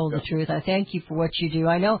being told the truth. I thank you for what you do.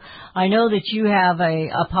 I know that you have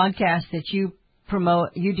a podcast that you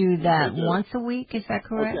promote. You do that once a week. Is that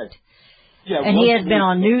correct? Okay. Yeah, and he has been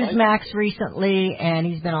on Newsmax recently, and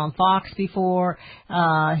he's been on Fox before.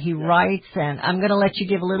 He writes, and I'm going to let you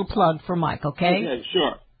give a little plug for Mike, okay? Okay,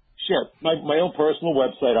 sure. My own personal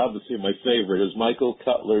website, obviously my favorite, is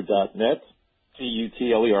michaelcutler.net,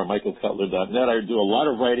 Tutler, michaelcutler.net. I do a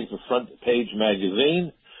lot of writing for Front Page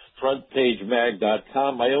Magazine,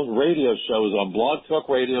 frontpagemag.com. My own radio show is on Blog Talk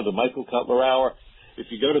Radio, The Michael Cutler Hour. If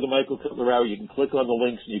you go to the Michael Cutler Hour, you can click on the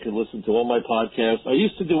links and you can listen to all my podcasts. I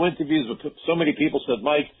used to do interviews with so many people said,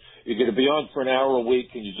 Mike, you're going to be on for an hour a week.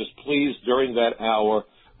 Can you just please, during that hour,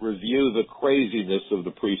 review the craziness of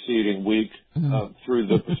the preceding week through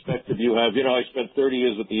the perspective you have? I spent 30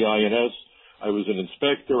 years with the INS. I was an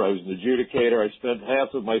inspector. I was an adjudicator. I spent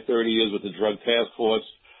half of my 30 years with the Drug Task Force.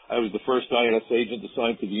 I was the first INS agent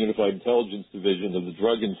assigned to the Unified Intelligence Division of the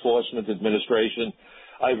Drug Enforcement Administration.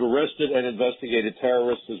 I've arrested and investigated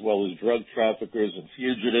terrorists as well as drug traffickers and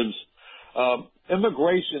fugitives.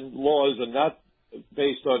 Immigration laws are not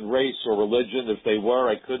based on race or religion. If they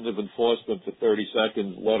were, I couldn't have enforced them for 30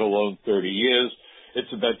 seconds, let alone 30 years.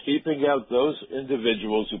 It's about keeping out those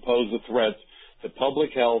individuals who pose a threat to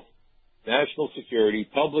public health, national security,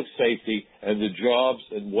 public safety, and the jobs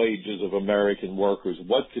and wages of American workers.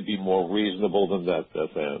 What could be more reasonable than that,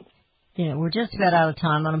 Beth Ann? Yeah, we're just about out of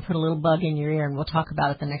time. I'm going to put a little bug in your ear, and we'll talk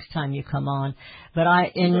about it the next time you come on. But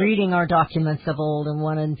in reading our documents of old, and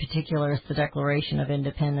one in particular is the Declaration of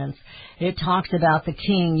Independence, it talks about the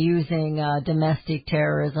king using domestic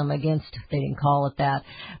terrorism against, they didn't call it that,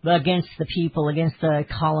 but against the people, against the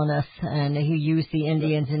colonists, and he used the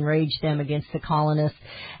Indians, enraged them against the colonists.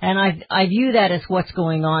 And I view that as what's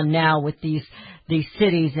going on now with these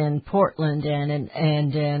cities in Portland and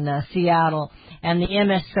in Seattle, and the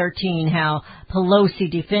MS-13, how Pelosi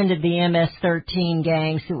defended the MS-13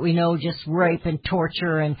 gangs that we know just rape and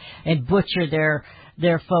torture and butcher their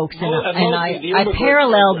folks. And I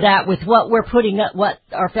paralleled that with what we're putting up, what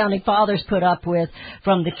our founding fathers put up with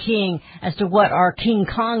from the king as to what our King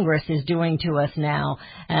Congress is doing to us now.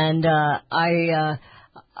 And I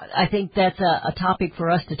think that's a topic for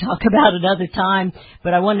us to talk about another time,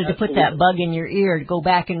 but I wanted to put that bug in your ear to go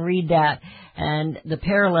back and read that, and the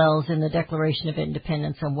parallels in the Declaration of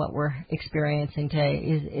Independence and what we're experiencing today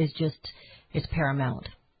is just, it's paramount.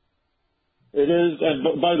 It is, and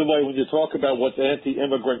by the way, when you talk about what's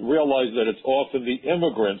anti-immigrant, realize that it's often the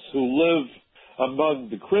immigrants who live among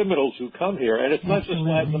the criminals who come here, and it's not just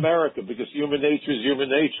Latin America, because human nature is human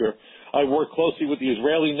nature. I work closely with the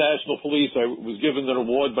Israeli National Police. I was given an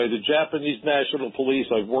award by the Japanese National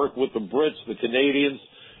Police. I've worked with the Brits, the Canadians.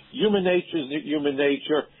 Human nature is human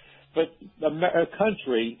nature. But a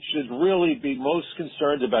country should really be most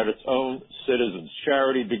concerned about its own citizens.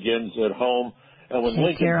 Charity begins at home. And when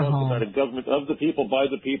Lincoln talked about a government of the people, by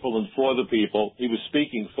the people, and for the people, he was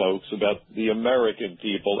speaking, folks, about the American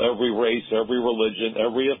people, every race, every religion,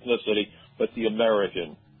 every ethnicity, but the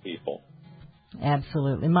American people.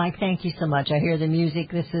 Absolutely. Mike, thank you so much. I hear the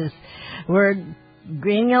music. We're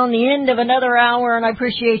getting on the end of another hour, and I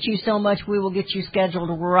appreciate you so much. We will get you scheduled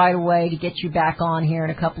right away to get you back on here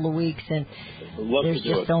in a couple of weeks, and there's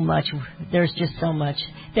just so much. There's just so much.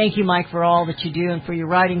 Thank you, Mike, for all that you do and for your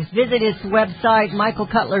writings. Visit his website,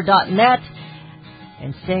 michaelcutler.net,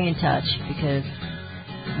 and stay in touch, because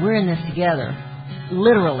we're in this together.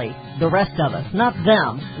 Literally, the rest of us, not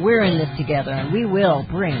them. We're in this together, and we will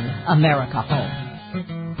bring America home.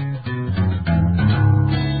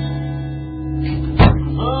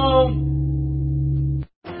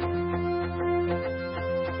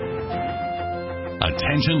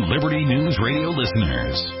 Attention Liberty News Radio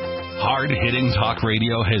listeners. Hard-hitting talk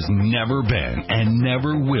radio has never been and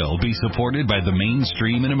never will be supported by the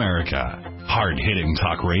mainstream in America. Hard-hitting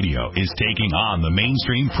talk radio is taking on the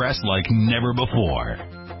mainstream press like never before.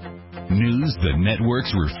 News the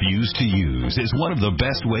networks refuse to use is one of the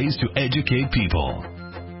best ways to educate people.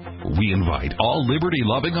 We invite all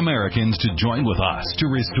liberty-loving Americans to join with us to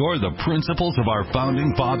restore the principles of our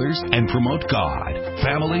founding fathers and promote God,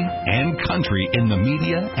 family, and country in the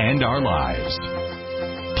media and our lives.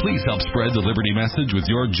 Please help spread the Liberty message with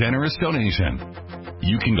your generous donation.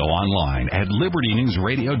 You can go online at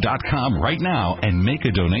libertynewsradio.com right now and make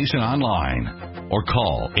a donation online. Or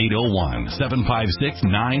call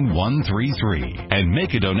 801-756-9133 and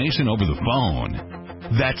make a donation over the phone.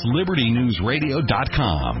 That's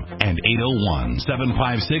libertynewsradio.com and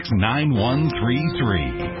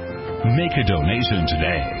 801-756-9133. Make a donation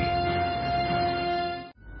today.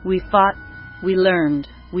 We fought, we learned,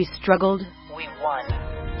 we struggled, we won.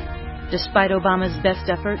 Despite Obama's best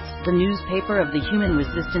efforts, the newspaper of the human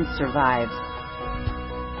resistance survives.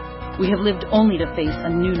 We have lived only to face a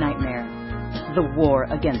new nightmare, the war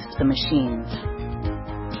against the machines.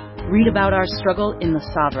 Read about our struggle in The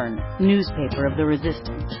Sovereign, newspaper of the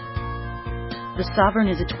resistance. The Sovereign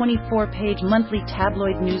is a 24-page monthly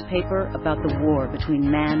tabloid newspaper about the war between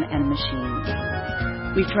man and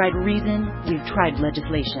machine. We've tried reason, we've tried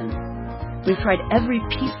legislation. We've tried every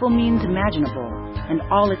peaceful means imaginable, and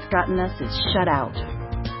all it's gotten us is shut out.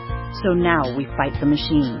 So now we fight the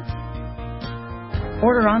machines.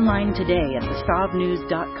 Order online today at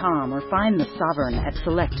thesovnews.com or find The Sovereign at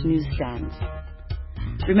select newsstands.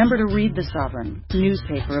 Remember to read The Sovereign,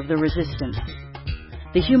 newspaper of the resistance.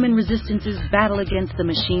 The human resistance's battle against the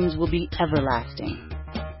machines will be everlasting.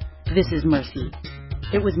 This is Mercy.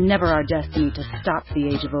 It was never our destiny to stop the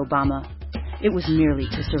age of Obama. It was merely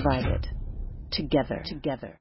to survive it. Together.